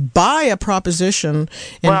able to buy a proposition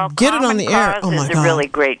and get it on the air. Oh my God. It's a really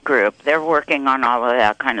great group. They're working on all of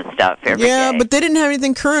that kind of stuff every day. But they didn't have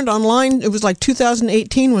anything current online. It was like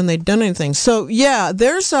 2018 when they'd done anything. So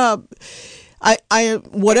there's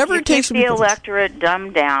whatever it takes to keep the electorate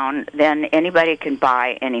dumbed down, then anybody can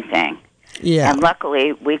buy anything. Yeah. And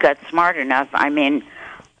luckily we got smart enough. I mean,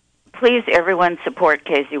 please, everyone, support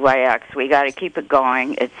KZYX. We got to keep it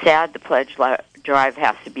going. It's sad the pledge drive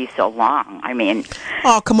has to be so long. I mean,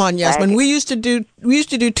 oh, come on, Yasmin. We used to do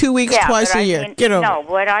 2 weeks twice a year. Get over. No,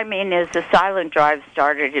 what I mean is the silent drive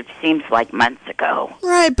started. It seems like months ago.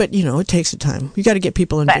 Right, but it takes a time. You got to get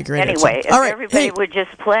people invigorated. Anyway, if everybody would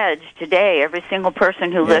just pledge today, every single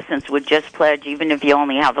person who listens would just pledge, even if you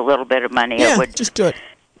only have a little bit of money. Yeah, just do it.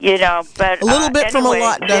 You know, but a little bit anyway, from a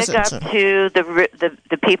lot doesn't. Big up to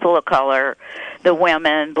the people of color, the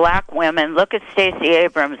women, black women. Look at Stacey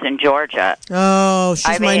Abrams in Georgia. Oh,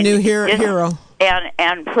 she's my new hero.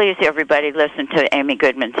 And please, everybody, listen to Amy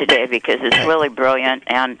Goodman today because it's really brilliant.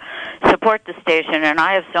 And support the station. And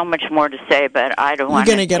I have so much more to say, but I don't want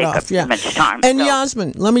to take up too much time. And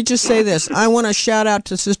Yasmin, let me just say this. I want to shout out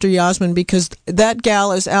to Sister Yasmin because that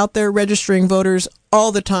gal is out there registering voters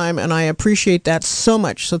all the time, and I appreciate that so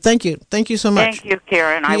much. So thank you so much. Thank you,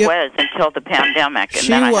 Karen. I was until the pandemic. And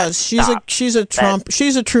then I she's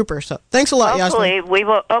a trooper. So thanks a lot, Hopefully Yasmin. we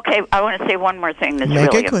will. Okay, I want to say one more thing that's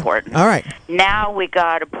really important. All right. Now we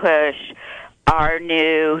got to push our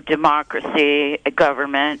new democracy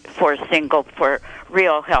government for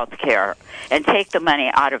real health care and take the money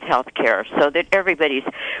out of health care so that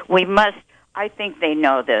I think they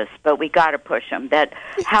know this, but we got to push them. That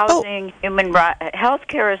housing, health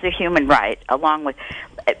care is a human right. Along with,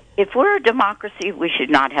 if we're a democracy, we should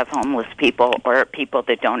not have homeless people or people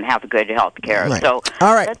that don't have good health care. Right. So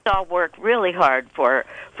let's all work really hard for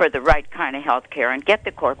the right kind of health care and get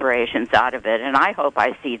the corporations out of it. And I hope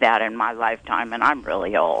I see that in my lifetime. And I'm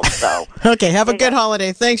really old, so okay. Have a good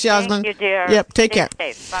holiday. Thanks, Yasmin. Thank you, dear. Yep. Take care.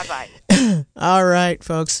 Safe. Bye-bye. All right,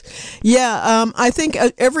 folks. Yeah, I think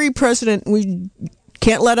every president, we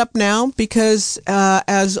can't let up now because,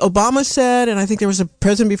 as Obama said, and I think there was a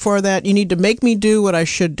president before that, you need to make me do what I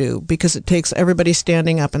should do because it takes everybody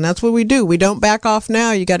standing up. And that's what we do. We don't back off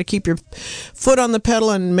now. You got to keep your foot on the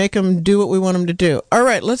pedal and make them do what we want them to do. All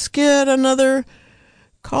right, let's get another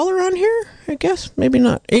caller on here, I guess. Maybe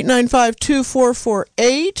not.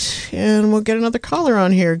 895-2448, and we'll get another caller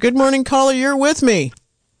on here. Good morning, caller. You're with me.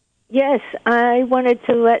 Yes, I wanted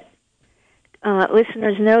to let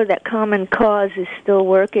listeners know that Common Cause is still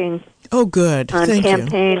working. Oh, good. On Thank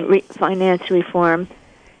campaign finance reform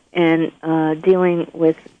and dealing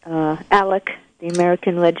with ALEC, the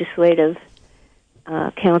American Legislative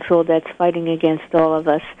Council, that's fighting against all of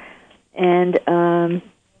us. And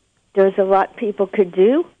there's a lot people could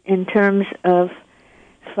do in terms of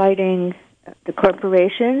fighting the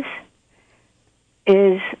corporations.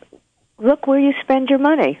 Is look where you spend your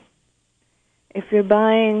money. If you're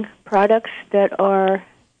buying products that are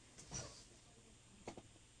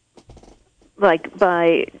like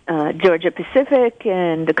by Georgia Pacific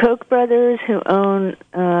and the Koch brothers, who own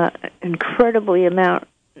incredibly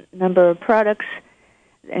number of products,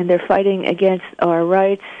 and they're fighting against our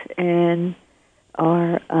rights and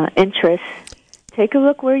our interests, take a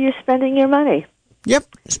look where you're spending your money. Yep,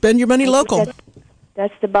 spend your money local.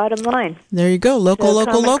 That's the bottom line. There you go, local.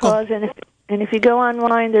 Cause, and if you go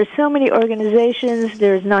online, there's so many organizations.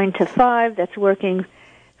 There's 9 to 5 that's working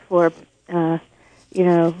for,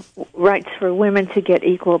 rights for women to get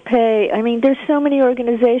equal pay. I mean, there's so many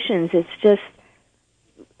organizations. It's just,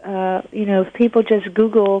 if people just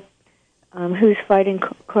Google who's fighting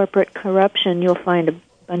corporate corruption, you'll find a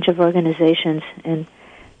bunch of organizations. And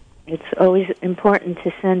it's always important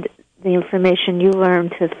to send the information you learn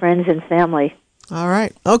to friends and family. All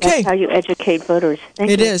right. Okay. That's how you educate voters. Thank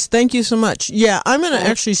you. It is. Thank you so much. Yeah, I'm going to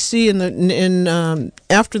actually see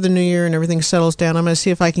after the new year and everything settles down, I'm going to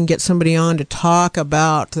see if I can get somebody on to talk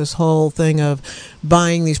about this whole thing of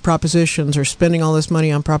buying these propositions or spending all this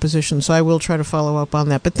money on propositions. So I will try to follow up on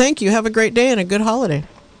that. But thank you. Have a great day and a good holiday.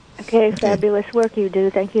 Okay. Fabulous work you do.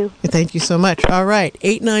 Thank you. Thank you so much. All right.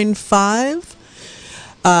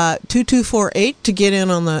 895-2248 to get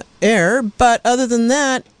in on the air. But other than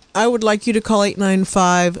that, I would like you to call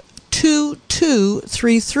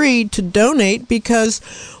 895-2233 to donate because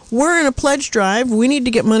we're in a pledge drive. We need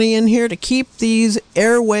to get money in here to keep these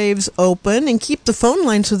airwaves open and keep the phone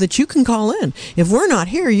line so that you can call in. If we're not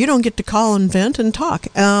here, you don't get to call and vent and talk.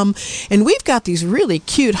 And we've got these really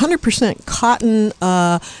cute 100% cotton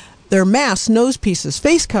they're mask nose pieces,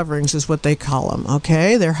 face coverings is what they call them,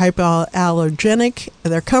 okay? They're hypoallergenic,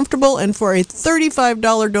 they're comfortable, and for a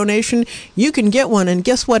 $35 donation, you can get one, and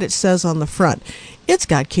guess what it says on the front? It's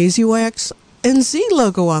got KZYX and Z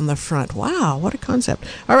logo on the front. Wow, what a concept.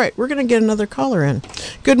 All right, we're going to get another caller in.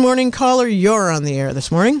 Good morning, caller. You're on the air this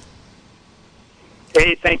morning.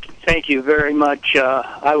 Hey, thank you very much.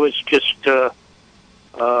 I was just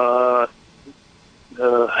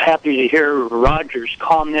happy to hear Roger's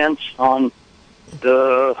comments on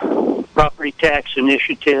the property tax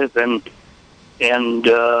initiative and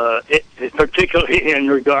particularly in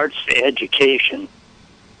regards to education.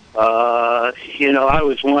 I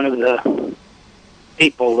was one of the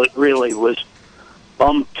people that really was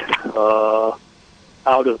bumped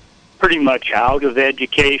pretty much out of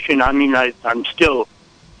education. I mean, I'm still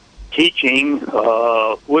teaching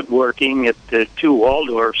woodworking at the 2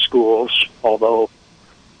 Waldorf schools, although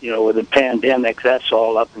with the pandemic, that's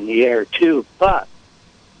all up in the air too. But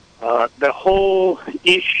the whole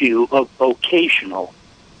issue of vocational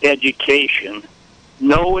education,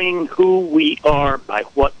 knowing who we are by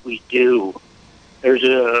what we do. There's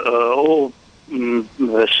a old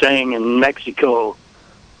saying in Mexico,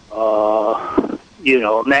 a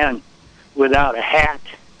man without a hat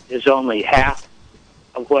is only half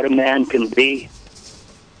of what a man can be.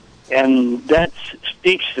 And that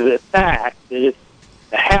speaks to the fact that if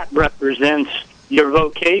the hat represents your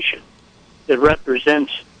vocation, it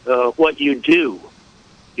represents what you do.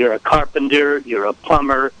 You're a carpenter, you're a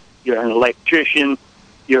plumber, you're an electrician,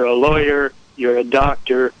 you're a lawyer, you're a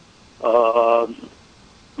doctor, but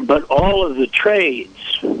all of the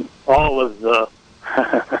trades, all of the,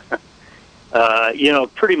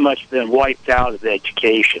 pretty much been wiped out of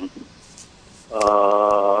education.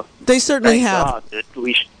 They certainly have. God that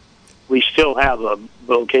we still have a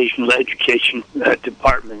vocational education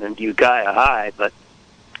department in Ukiah High, but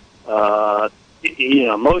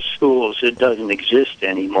most schools it doesn't exist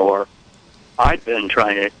anymore. I've been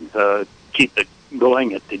trying to keep it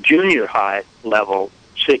going at the junior high level,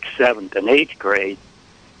 6th, 7th, and 8th grade,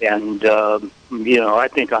 and I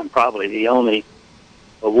think I'm probably the only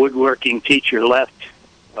woodworking teacher left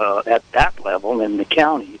at that level in the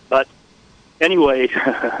county. But anyway.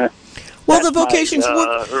 Well, the vocations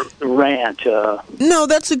rant. No,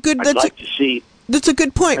 that's a good. I'd like to see. That's a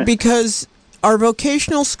good point, because our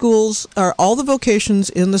vocational schools, all the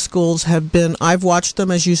vocations in the schools have been. I've watched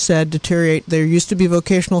them, as you said, deteriorate. There used to be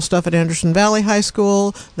vocational stuff at Anderson Valley High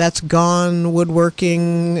School. That's gone.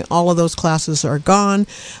 Woodworking, all of those classes are gone.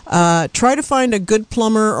 Try to find a good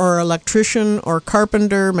plumber or electrician or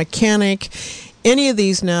carpenter, mechanic. Any of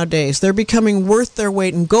these nowadays, they're becoming worth their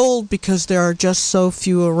weight in gold because there are just so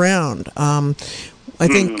few around.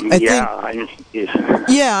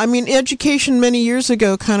 Education many years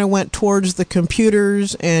ago kind of went towards the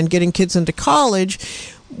computers and getting kids into college,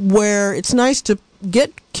 where it's nice to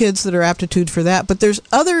get kids that are aptitude for that. But there's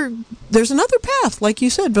another path, like you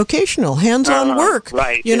said, vocational, hands-on work.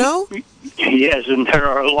 Right. Yes, and there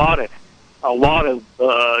are a lot of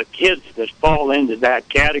kids that fall into that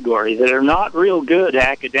category that are not real good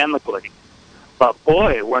academically. But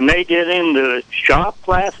boy, when they get into shop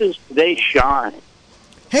classes, they shine.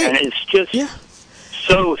 Hey, and it's just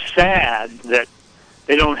so sad that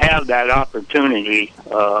they don't have that opportunity.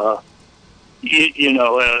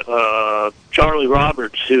 Charlie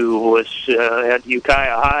Roberts, who was at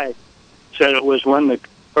Ukiah High, said it was when the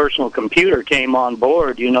personal computer came on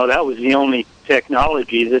board, that was the only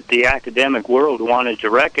technology that the academic world wanted to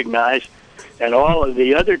recognize, and all of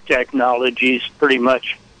the other technologies pretty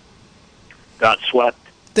much got swept.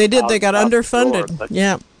 They did. They got underfunded.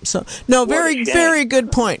 Yeah. So no, very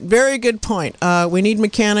good point. Very good point. We need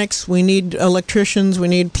mechanics. We need electricians. We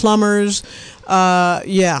need plumbers.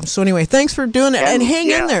 So anyway, thanks for doing it. And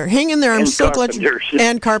hang in there. Hang in there. I'm so glad you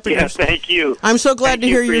and carpenters. Yeah, thank you. I'm so glad to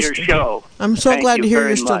hear your show. I'm so glad to hear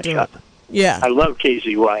you're still doing it. Yeah. I love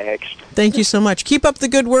KZYX. Thank you so much. Keep up the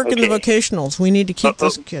good work in the vocationals. We need to keep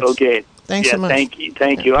those kids. Okay. Thanks so much. Thank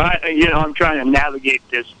you. I'm trying to navigate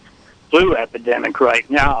this flu epidemic right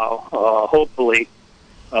now. Hopefully,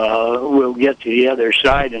 we'll get to the other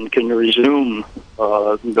side and can resume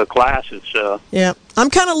the classes. I'm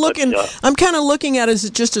kind of looking. I'm kind of looking at it as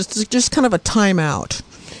just kind of a timeout,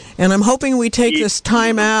 and I'm hoping we take this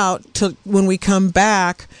time out to when we come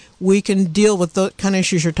back, we can deal with the kind of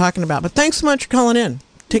issues you're talking about. But thanks so much for calling in.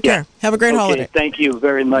 Take care. Have a great holiday. Thank you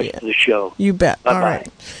very much for the show. You bet. Bye-bye. All right.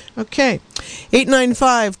 Okay.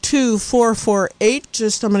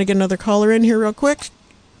 895-2448. I'm going to get another caller in here real quick.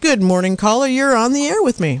 Good morning, caller. You're on the air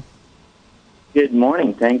with me. Good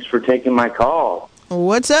morning. Thanks for taking my call.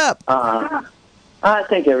 What's up? I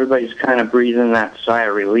think everybody's kind of breathing that sigh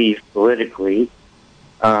of relief politically.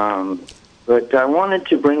 But I wanted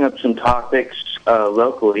to bring up some topics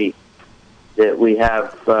locally that we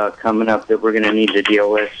have coming up that we're going to need to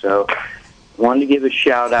deal with. So I wanted to give a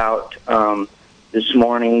shout-out this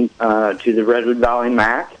morning to the Redwood Valley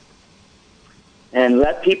MAC and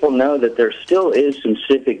let people know that there still is some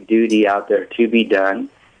civic duty out there to be done.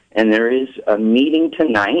 And there is a meeting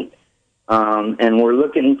tonight, and we're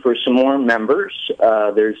looking for some more members.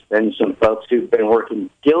 There's been some folks who've been working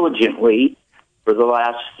diligently for the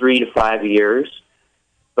last 3 to 5 years.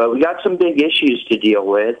 But we got some big issues to deal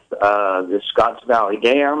with. The Scotts Valley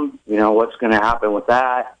Dam, what's going to happen with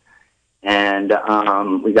that. And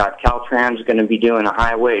we got Caltrans going to be doing a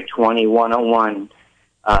Highway 2101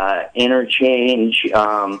 interchange,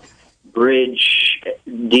 bridge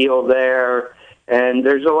deal there. And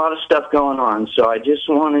there's a lot of stuff going on. So I just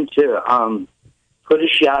wanted to put a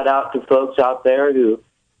shout out to folks out there who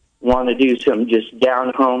want to do some just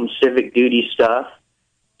down-home civic duty stuff,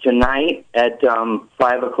 tonight at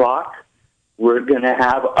 5 o'clock, we're going to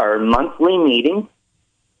have our monthly meeting,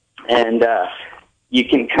 and you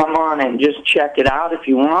can come on and just check it out if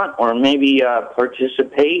you want, or maybe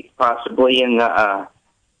participate, possibly in the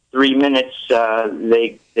 3 minutes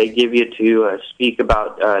they give you to speak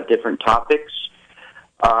about different topics.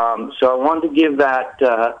 So I wanted to give that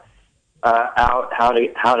out,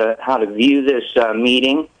 how to view this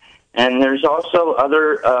meeting. And there's also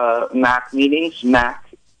other MAC meetings. MAC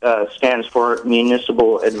stands for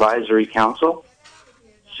Municipal Advisory Council.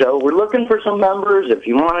 So we're looking for some members. If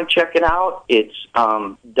you want to check it out, it's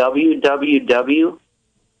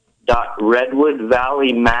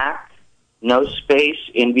www.redwoodvalleymac, no space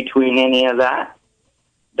in between any of that,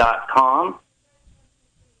 .com.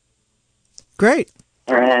 Great.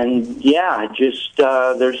 And yeah, just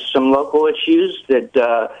there's some local issues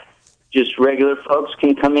that just regular folks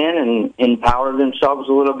can come in and empower themselves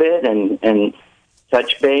a little bit and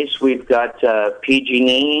touch base. We've got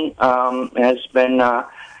PG&E has been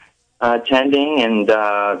attending, and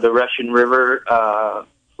the Russian River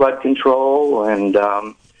flood control, and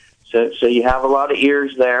so you have a lot of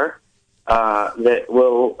ears there that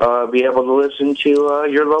will be able to listen to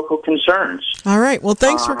your local concerns. All right. Well,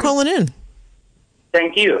 thanks for calling in.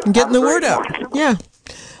 Thank you. And getting the word out. Yeah.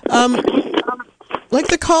 Like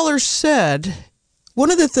the caller said, one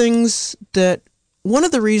of the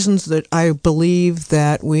reasons that I believe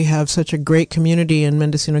that we have such a great community in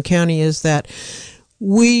Mendocino County is that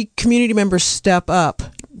we community members step up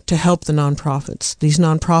to help the nonprofits. These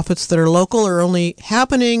nonprofits that are local are only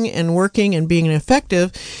happening and working and being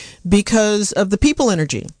effective because of the people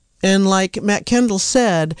energy. And like Matt Kendall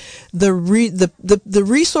said, the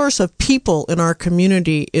resource of people in our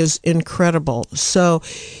community is incredible. So,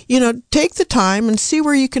 take the time and see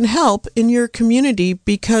where you can help in your community,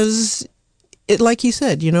 because like he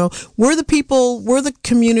said, we're the people, we're the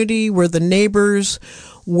community, we're the neighbors,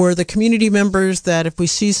 we're the community members that if we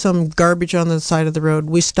see some garbage on the side of the road,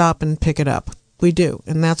 we stop and pick it up. We do.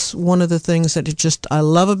 And that's one of the things that I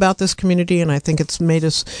love about this community, and I think it's made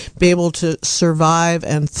us be able to survive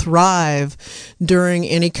and thrive during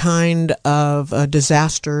any kind of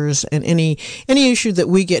disasters and any issue that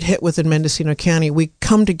we get hit with in Mendocino County. We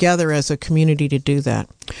come together as a community to do that.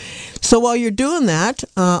 So while you're doing that,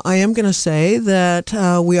 I am going to say that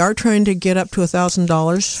we are trying to get up to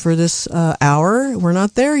 $1,000 for this hour. We're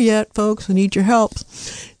not there yet, folks. I need your help.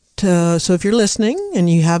 So if you're listening, and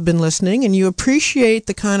you have been listening, and you appreciate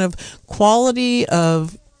the kind of quality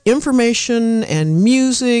of information and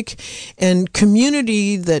music and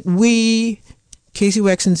community that we,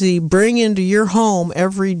 KZUX&Z, bring into your home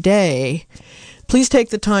every day, please take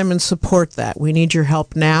the time and support that. We need your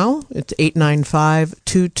help now. It's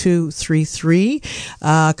 895-2233.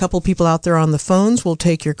 A couple people out there on the phones will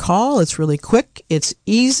take your call. It's really quick. It's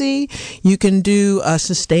easy. You can do a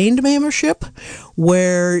sustained membership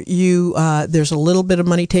where you there's a little bit of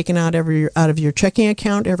money taken out of your checking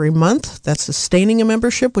account every month. That's sustaining a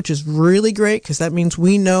membership, which is really great because that means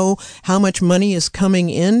we know how much money is coming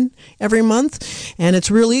in every month. And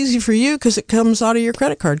it's real easy for you because it comes out of your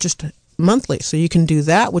credit card just monthly. So you can do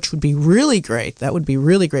that, which would be really great. That would be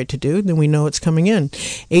really great to do. Then we know it's coming in.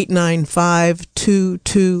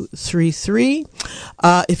 895-2233.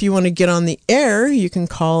 If you want to get on the air, you can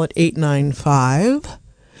call at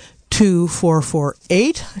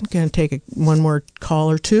 895-2448. I'm going to take one more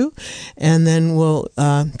call or two, and then we'll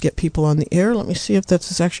get people on the air. Let me see if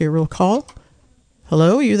that's actually a real call.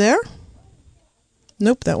 Hello, are you there?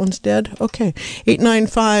 Nope, that one's dead. Okay.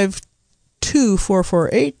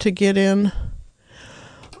 895-2448 to get in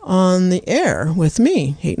on the air with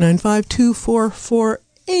me.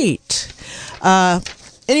 895-2448.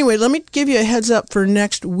 Anyway, let me give you a heads up for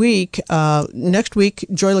next week. Next week,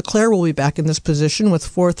 Joy LeClaire will be back in this position with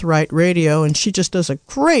Forthright Radio, and she just does a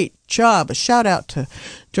great job. A shout out to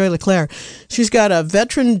Joy LeClaire. She's got a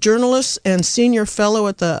veteran journalist and senior fellow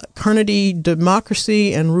at the Carnegie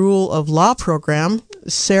Democracy and Rule of Law program,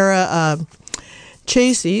 Sarah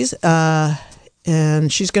Chasey's,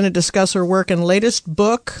 and she's going to discuss her work and latest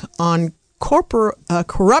book on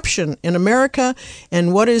corruption in America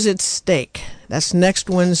and what is at stake. That's next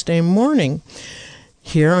Wednesday morning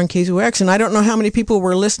here on KZUX. And I don't know how many people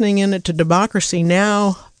were listening in to Democracy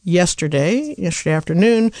Now! yesterday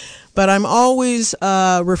afternoon, but I'm always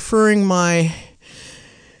referring my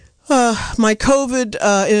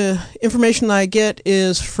COVID information that I get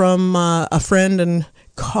is from a friend and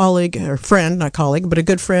colleague, or friend, not colleague, but a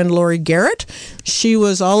good friend, Lori Garrett. She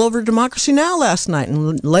was all over Democracy Now! Last night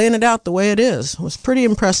and laying it out the way it is. It was pretty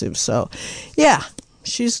impressive. So, yeah,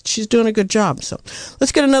 she's doing a good job. So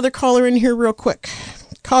let's get another caller in here real quick.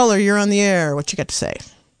 Caller, you're on the air. What you got to say?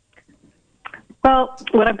 Well,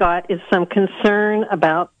 what I've got is some concern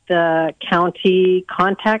about the county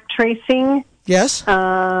contact tracing. Yes.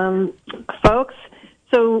 Folks,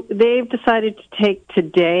 so they've decided to take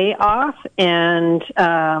today off, and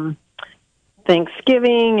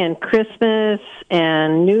Thanksgiving and Christmas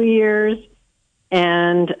and New Year's.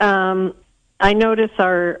 And I notice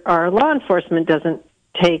our law enforcement doesn't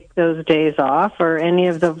take those days off or any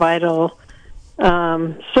of the vital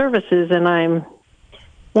services, and I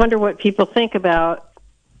wonder what people think about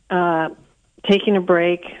taking a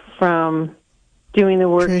break from doing the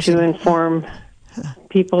work to inform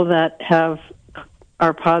people that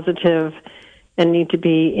are positive and need to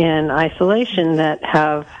be in isolation that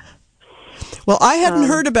have Well, I hadn't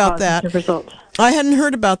heard about that. Results. I hadn't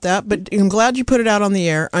heard about that, but I'm glad you put it out on the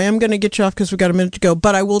air. I am going to get you off because we've got a minute to go.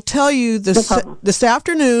 But I will tell you this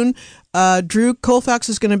afternoon, Drew Colfax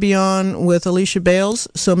is going to be on with Alicia Bales,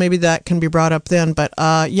 so maybe that can be brought up then. But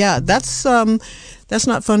yeah, that's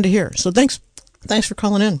not fun to hear. So thanks for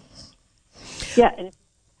calling in. Yeah.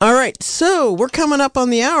 All right, so we're coming up on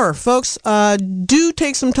the hour. Folks, do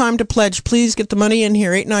take some time to pledge. Please get the money in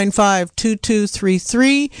here,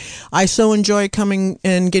 895-2233. I so enjoy coming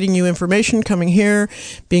and getting you information, coming here,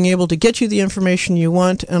 being able to get you the information you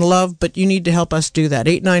want and love, but you need to help us do that,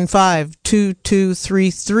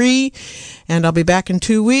 895-2233. And I'll be back in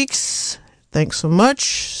 2 weeks. Thanks so much.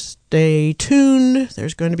 Stay tuned.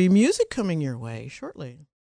 There's going to be music coming your way shortly.